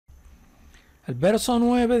El verso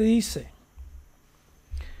 9 dice: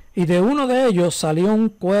 y de uno de ellos salió un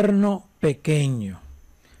cuerno pequeño.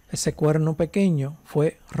 Ese cuerno pequeño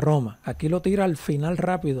fue Roma. Aquí lo tira al final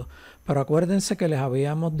rápido, pero acuérdense que les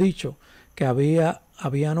habíamos dicho que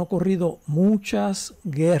habían ocurrido muchas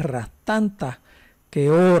guerras, tantas que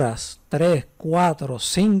horas, 3, 4,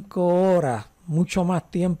 5 horas, mucho más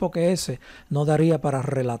tiempo que ese, no daría para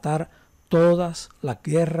relatar todas las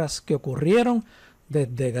guerras que ocurrieron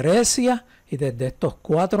desde Grecia y desde estos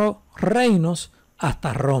 4 reinos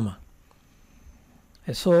hasta Roma.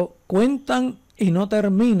 Eso cuentan y no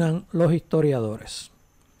terminan los historiadores.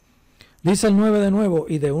 Dice el 9 de nuevo: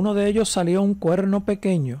 y de uno de ellos salió un cuerno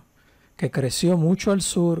pequeño que creció mucho al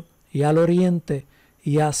sur y al oriente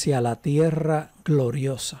y hacia la tierra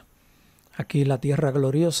gloriosa. Aquí la tierra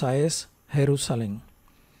gloriosa es Jerusalén.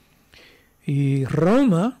 Y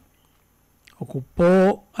Roma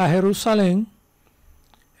ocupó a Jerusalén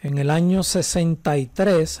en el año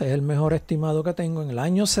 63, es el mejor estimado que tengo, en el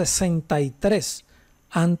año 63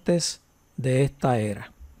 antes de esta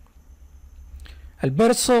era. El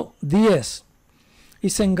verso 10: y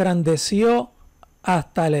se engrandeció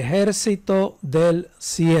hasta el ejército del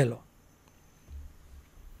cielo.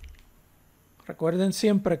 Recuerden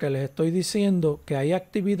siempre que les estoy diciendo que hay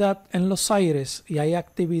actividad en los aires y hay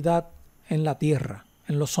actividad en la tierra,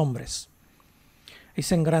 en los hombres. Y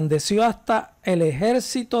se engrandeció hasta el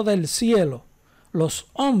ejército del cielo. Los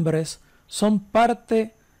hombres son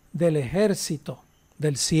parte del ejército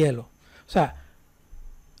del cielo. O sea,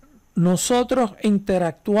 nosotros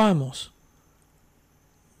interactuamos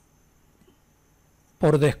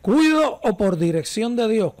por descuido o por dirección de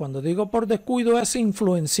Dios. Cuando digo por descuido es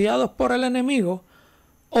influenciados por el enemigo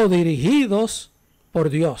o dirigidos por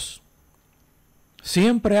Dios.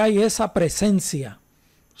 Siempre hay esa presencia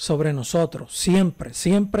sobre nosotros, siempre,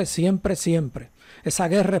 siempre, siempre, siempre. Esa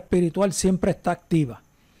guerra espiritual siempre está activa.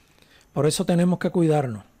 Por eso tenemos que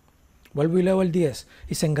cuidarnos. Vuelvo y leo el 10.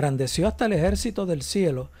 Y se engrandeció hasta el ejército del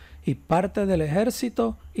cielo, y parte del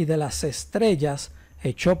ejército y de las estrellas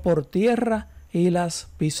echó por tierra y las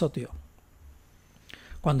pisoteó.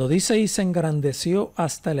 Cuando dice y se engrandeció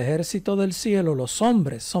hasta el ejército del cielo, los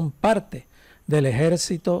hombres son parte del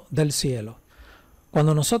ejército del cielo.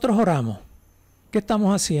 Cuando nosotros oramos, ¿qué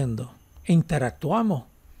estamos haciendo? Interactuamos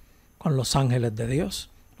con los ángeles de Dios.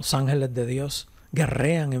 Los ángeles de Dios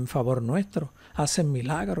guerrean en favor nuestro, hacen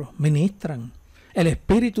milagros, ministran. El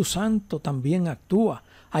Espíritu Santo también actúa.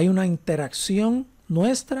 Hay una interacción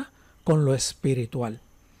nuestra con lo espiritual.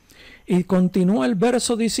 Y continúa el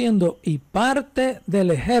verso diciendo, y parte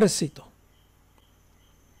del ejército.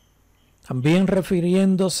 También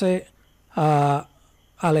refiriéndose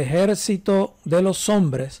al ejército de los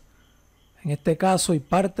hombres, en este caso, y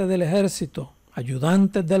parte del ejército,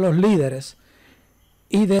 ayudantes de los líderes,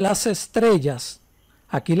 y de las estrellas.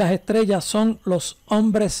 Aquí las estrellas son los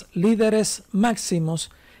hombres líderes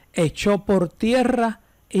máximos, echó por tierra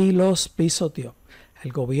y los pisoteó.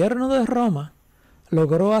 El gobierno de Roma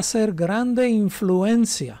logró hacer grande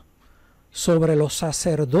influencia sobre los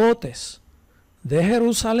sacerdotes de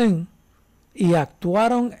Jerusalén y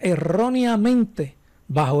actuaron erróneamente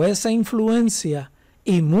bajo esa influencia,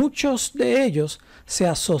 y muchos de ellos se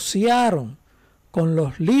asociaron con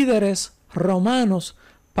los líderes romanos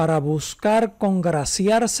para buscar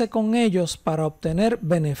congraciarse con ellos para obtener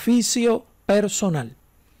beneficio personal.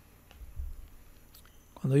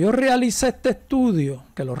 Cuando yo realicé este estudio,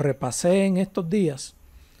 que lo repasé en estos días,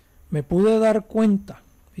 me pude dar cuenta,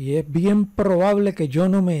 y es bien probable que yo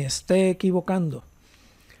no me esté equivocando,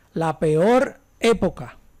 la peor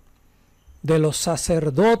época de los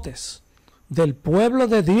sacerdotes del pueblo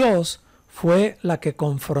de Dios fue la que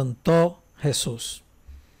confrontó Jesús.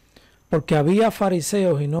 Porque había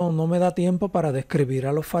fariseos, y no me da tiempo para describir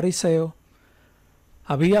a los fariseos.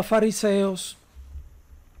 Había fariseos,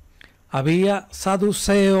 había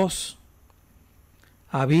saduceos,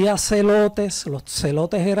 había celotes. Los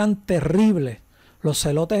celotes eran terribles, los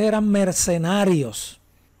celotes eran mercenarios,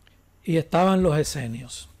 y estaban los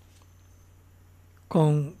esenios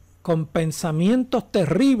con pensamientos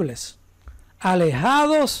terribles,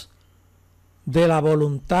 alejados de la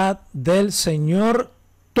voluntad del Señor.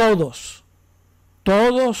 Todos.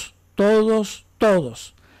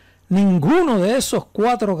 Ninguno de esos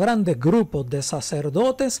 4 grandes grupos de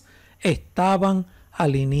sacerdotes estaban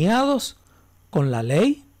alineados con la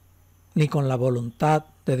ley ni con la voluntad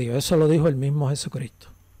de Dios. Eso lo dijo el mismo Jesucristo.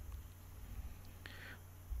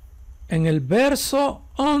 En el verso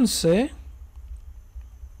 11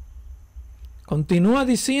 continúa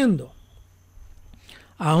diciendo,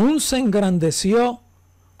 aún se engrandeció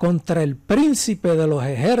contra el príncipe de los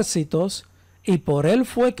ejércitos, y por él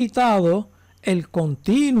fue quitado el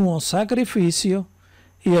continuo sacrificio,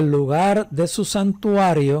 y el lugar de su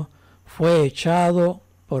santuario fue echado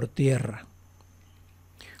por tierra.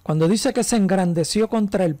 Cuando dice que se engrandeció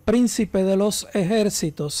contra el príncipe de los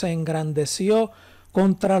ejércitos, se engrandeció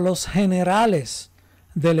contra los generales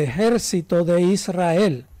del ejército de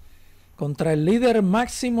Israel, contra el líder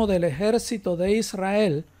máximo del ejército de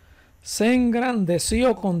Israel, se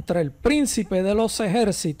engrandeció contra el príncipe de los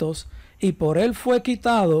ejércitos, y por él fue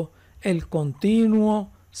quitado el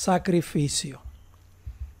continuo sacrificio.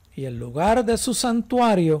 Y el lugar de su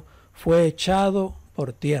santuario fue echado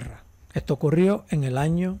por tierra. Esto ocurrió en el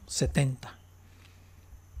año 70.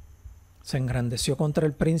 Se engrandeció contra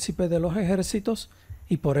el príncipe de los ejércitos,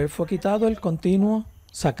 y por él fue quitado el continuo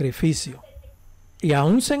sacrificio. Y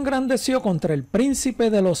aún se engrandeció contra el príncipe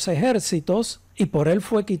de los ejércitos, y por él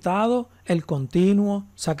fue quitado el continuo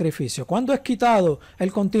sacrificio. ¿Cuándo es quitado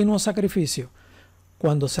el continuo sacrificio?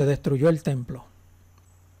 Cuando se destruyó el templo.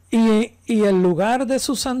 Y el lugar de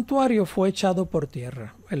su santuario fue echado por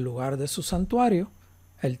tierra. El lugar de su santuario,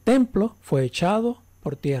 el templo, fue echado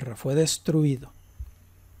por tierra, fue destruido.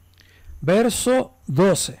 Verso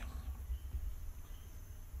 12.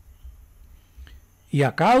 Y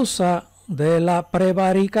a causa de la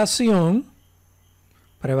prevaricación,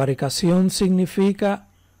 prevaricación significa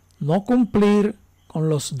no cumplir con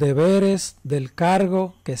los deberes del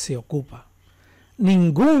cargo que se ocupa.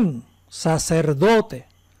 Ningún sacerdote,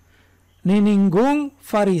 ni ningún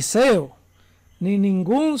fariseo, ni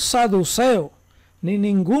ningún saduceo, ni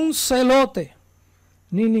ningún celote,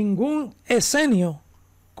 ni ningún esenio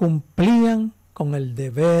cumplían con el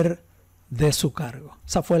deber de su cargo.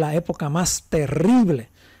 Esa fue la época más terrible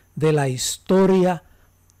de la historia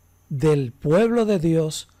del pueblo de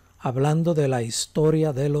Dios, hablando de la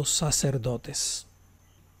historia de los sacerdotes.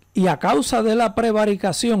 Y a causa de la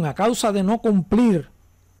prevaricación, a causa de no cumplir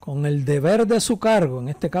con el deber de su cargo, en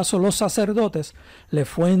este caso los sacerdotes, le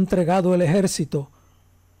fue entregado el ejército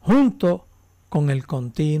junto con el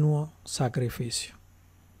continuo sacrificio.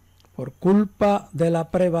 Por culpa de la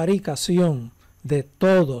prevaricación de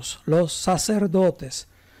todos los sacerdotes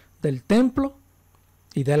del templo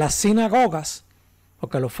y de las sinagogas,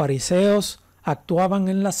 porque los fariseos actuaban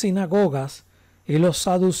en las sinagogas y los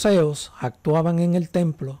saduceos actuaban en el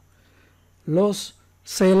templo, los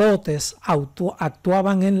celotes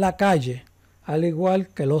actuaban en la calle, al igual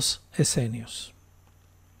que los esenios.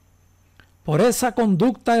 Por esa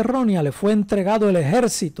conducta errónea le fue entregado el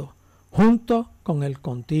ejército junto con el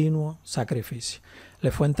continuo sacrificio. Le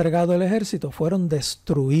fue entregado el ejército, fueron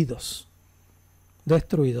destruidos.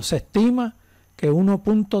 Destruidos. Se estima que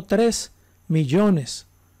 1.3 millones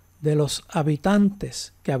de los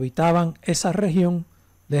habitantes que habitaban esa región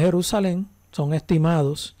de Jerusalén, son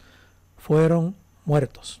estimados, fueron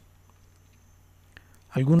muertos.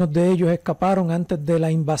 Algunos de ellos escaparon antes de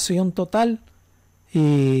la invasión total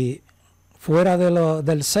y fuera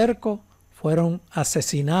del cerco fueron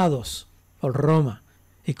asesinados por Roma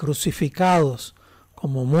y crucificados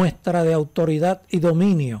como muestra de autoridad y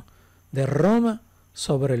dominio de Roma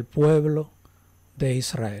sobre el pueblo de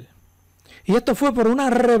Israel. Y esto fue por una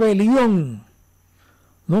rebelión.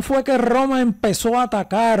 No fue que Roma empezó a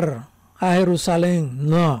atacar a Jerusalén,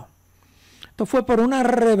 no. Esto fue por una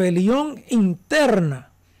rebelión interna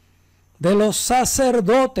de los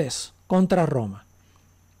sacerdotes contra Roma,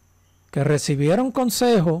 que recibieron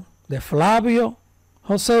consejo de Flavio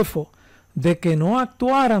Josefo de que no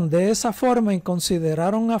actuaran de esa forma, y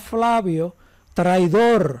consideraron a Flavio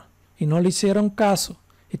traidor y no le hicieron caso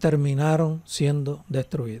y terminaron siendo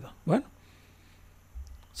destruidos. Bueno,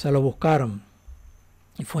 se lo buscaron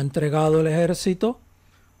y fue entregado el ejército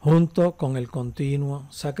junto con el continuo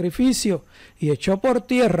sacrificio, y echó por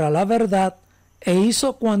tierra la verdad e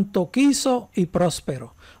hizo cuanto quiso y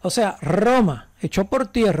prosperó. O sea, Roma echó por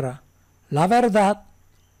tierra la verdad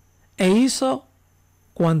e hizo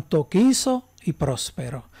cuanto quiso y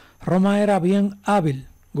prosperó. Roma era bien hábil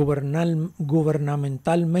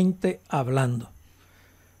gubernamentalmente hablando.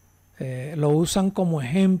 Lo usan como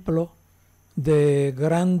ejemplo de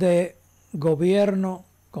grande gobierno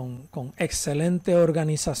con excelente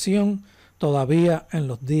organización todavía en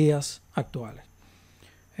los días actuales.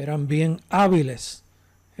 Eran bien hábiles,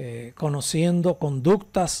 conociendo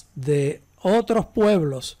conductas de otros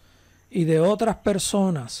pueblos y de otras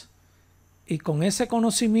personas, y con ese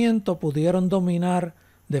conocimiento pudieron dominar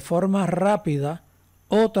de forma rápida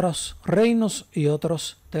otros reinos y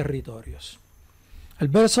otros territorios. El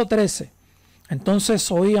verso 13.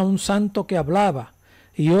 Entonces oí a un santo que hablaba,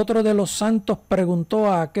 y otro de los santos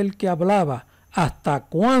preguntó a aquel que hablaba: ¿hasta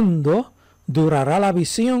cuándo durará la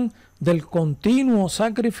visión del continuo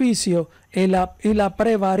sacrificio y la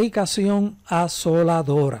prevaricación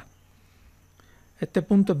asoladora. Este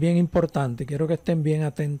punto es bien importante, quiero que estén bien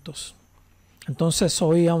atentos. Entonces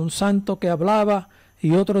oía un santo que hablaba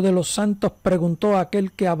y otro de los santos preguntó a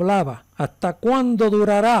aquel que hablaba: ¿hasta cuándo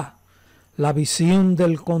durará la visión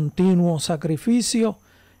del continuo sacrificio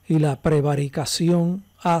y la prevaricación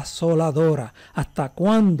asoladora? ¿Hasta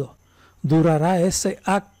cuándo durará ese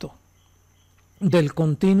acto del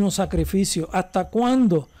continuo sacrificio? ¿Hasta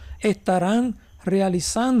cuándo estarán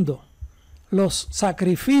realizando los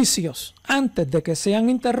sacrificios antes de que sean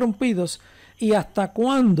interrumpidos? ¿Y hasta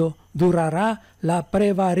cuándo durará la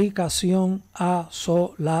prevaricación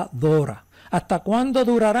asoladora? ¿Hasta cuándo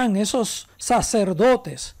durarán esos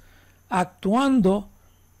sacerdotes actuando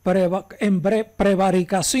en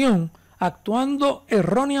prevaricación, actuando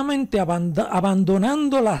erróneamente,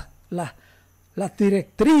 abandonando las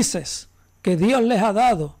directrices que Dios les ha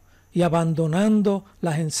dado y abandonando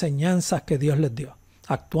las enseñanzas que Dios les dio,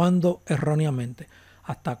 actuando erróneamente?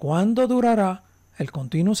 ¿Hasta cuándo durará el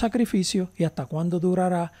continuo sacrificio y hasta cuándo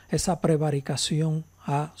durará esa prevaricación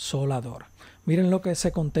asoladora? Miren lo que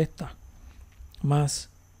se contesta más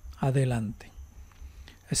adelante.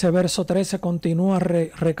 Ese verso 13 continúa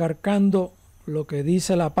recargando lo que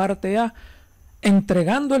dice la parte A: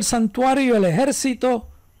 entregando el santuario y el ejército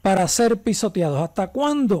para ser pisoteados. ¿Hasta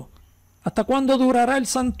cuándo? ¿Hasta cuándo durará el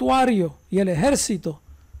santuario y el ejército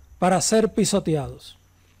para ser pisoteados?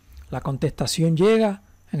 La contestación llega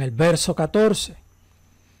en el verso 14.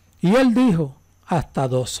 Y él dijo: hasta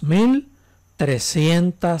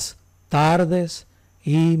 2300 tardes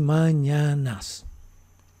y mañanas.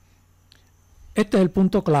 Este es el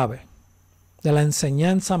punto clave de la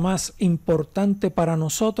enseñanza más importante para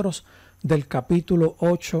nosotros del capítulo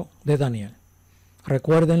 8 de Daniel.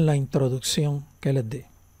 Recuerden la introducción que les di.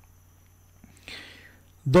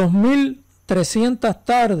 2300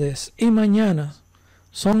 tardes y mañanas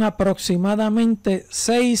son aproximadamente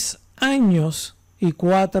 6 años y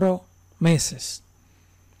 4 meses.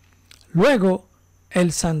 Luego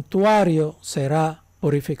el santuario será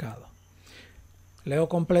purificado. Leo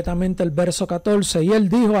completamente el verso 14. Y él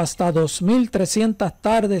dijo: hasta 2300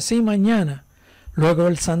 tardes y mañana, luego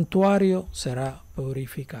el santuario será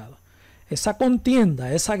purificado. Esa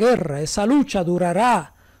contienda, esa guerra, esa lucha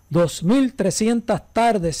durará 2300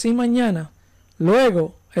 tardes y mañana,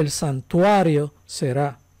 luego el santuario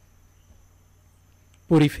será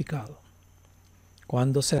purificado.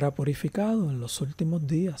 ¿Cuándo será purificado? En los últimos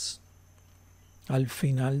días, al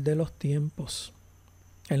final de los tiempos,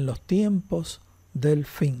 en los tiempos del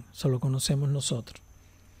fin. Eso lo conocemos nosotros,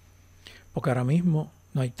 porque ahora mismo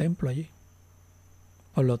no hay templo allí.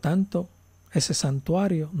 Por lo tanto, ese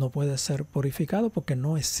santuario no puede ser purificado porque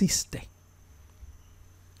no existe.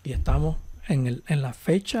 Y estamos en la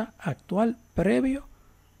fecha actual previo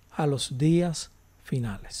a los días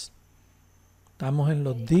finales. Estamos en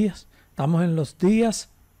los días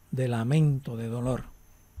de lamento, de dolor.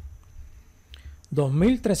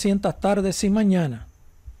 2300 tardes y mañana,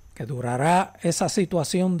 que durará esa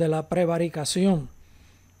situación de la prevaricación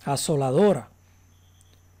asoladora,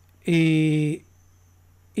 y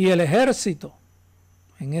el ejército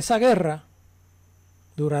en esa guerra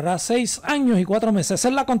durará 6 años y 4 meses. Esa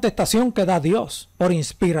es la contestación que da Dios por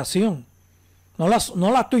inspiración. No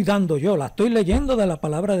la estoy dando yo, la estoy leyendo de la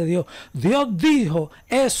palabra de Dios. Dios dijo: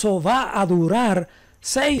 eso va a durar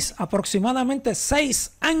aproximadamente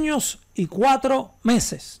 6 años y 4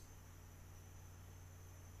 meses.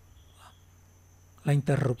 La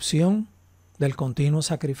interrupción del continuo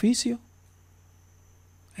sacrificio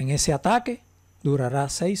en ese ataque durará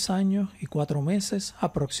 6 años y 4 meses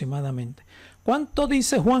aproximadamente. ¿Cuánto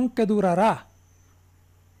dice Juan que durará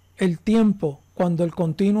el tiempo cuando el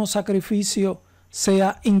continuo sacrificio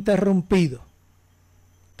sea interrumpido?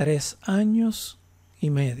 3 años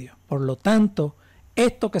y medio. Por lo tanto,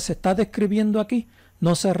 esto que se está describiendo aquí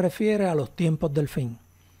no se refiere a los tiempos del fin.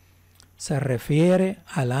 Se refiere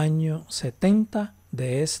al año 70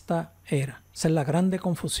 de esta era. Esa es la grande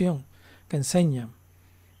confusión que enseñan,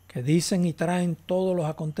 que dicen y traen todos los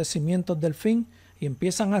acontecimientos del fin y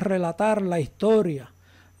empiezan a relatar la historia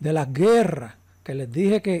de las guerras, que les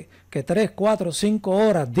dije que 3, 4, 5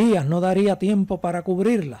 horas, días no daría tiempo para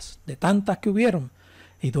cubrirlas, de tantas que hubieron,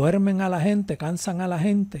 y duermen a la gente, cansan a la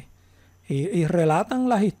gente, y relatan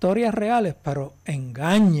las historias reales, pero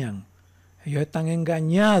engañan. Ellos están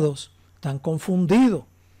engañados, están confundidos.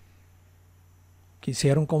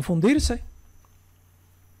 Quisieron confundirse.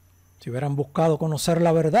 Si hubieran buscado conocer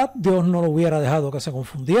la verdad, Dios no lo hubiera dejado que se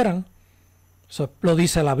confundieran. Eso lo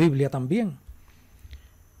dice la Biblia también.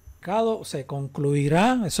 se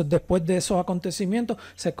concluirá, eso es después de esos acontecimientos,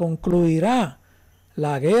 se concluirá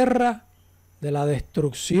la guerra de la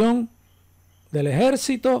destrucción del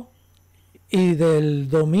ejército y del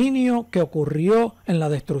dominio que ocurrió en la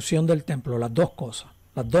destrucción del templo. Las dos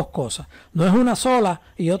cosas. No es una sola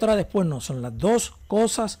y otra después, no, son las dos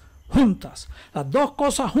cosas juntas. Las dos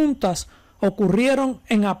cosas juntas ocurrieron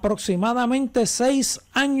en aproximadamente 6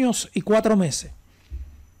 años y 4 meses.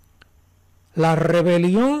 La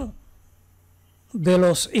rebelión de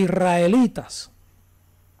los israelitas,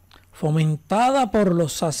 fomentada por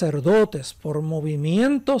los sacerdotes, por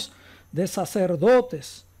movimientos de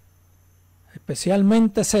sacerdotes,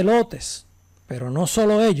 especialmente celotes, pero no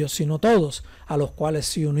solo ellos, sino todos, a los cuales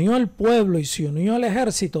se unió el pueblo y se unió el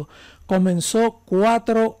ejército, comenzó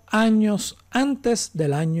 4 años antes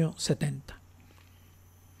del año 70.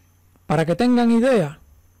 Para que tengan idea,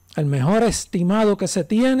 el mejor estimado que se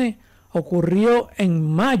tiene ocurrió en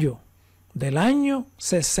mayo del año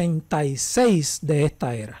 66 de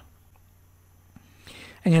esta era.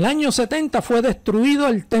 En el año 70 fue destruido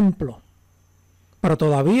el templo, pero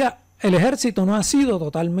todavía el ejército no ha sido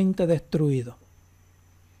totalmente destruido,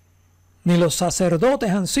 ni los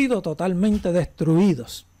sacerdotes han sido totalmente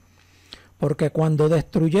destruidos, porque cuando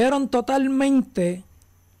destruyeron totalmente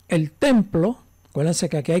el templo, acuérdense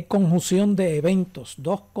que aquí hay conjunción de eventos,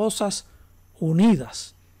 dos cosas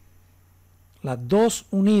unidas, las dos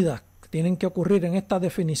unidas que tienen que ocurrir en esta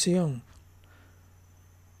definición.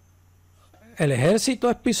 El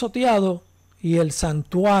ejército es pisoteado y el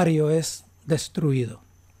santuario es destruido.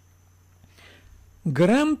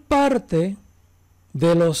 Gran parte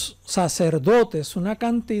de los sacerdotes, una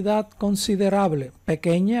cantidad considerable,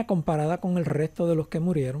 pequeña comparada con el resto de los que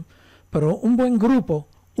murieron, pero un buen grupo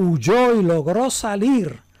huyó y logró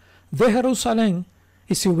salir de Jerusalén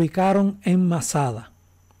y se ubicaron en Masada.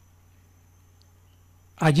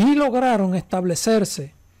 Allí lograron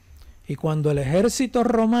establecerse y cuando el ejército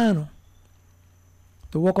romano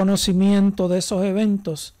tuvo conocimiento de esos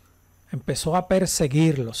eventos, empezó a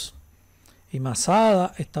perseguirlos. Y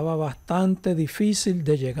Masada estaba bastante difícil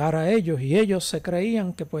de llegar a ellos y ellos se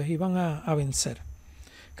creían que pues iban a vencer.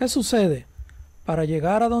 ¿Qué sucede? Para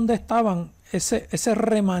llegar a donde estaban ese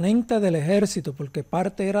remanente del ejército, porque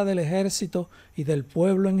parte era del ejército y del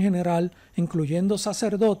pueblo en general, incluyendo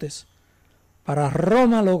sacerdotes, para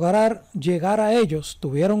Roma lograr llegar a ellos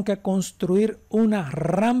tuvieron que construir una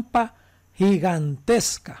rampa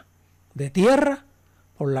gigantesca de tierra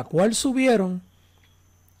por la cual subieron.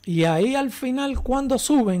 Y ahí al final, cuando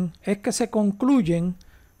suben, es que se concluyen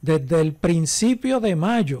desde el principio de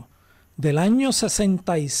mayo del año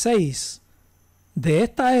 66 de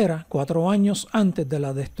esta era, 4 años antes de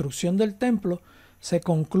la destrucción del templo, se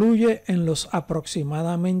concluye en los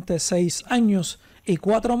aproximadamente 6 años y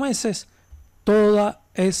 4 meses toda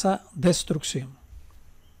esa destrucción.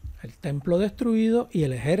 El templo destruido y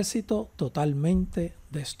el ejército totalmente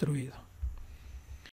destruido.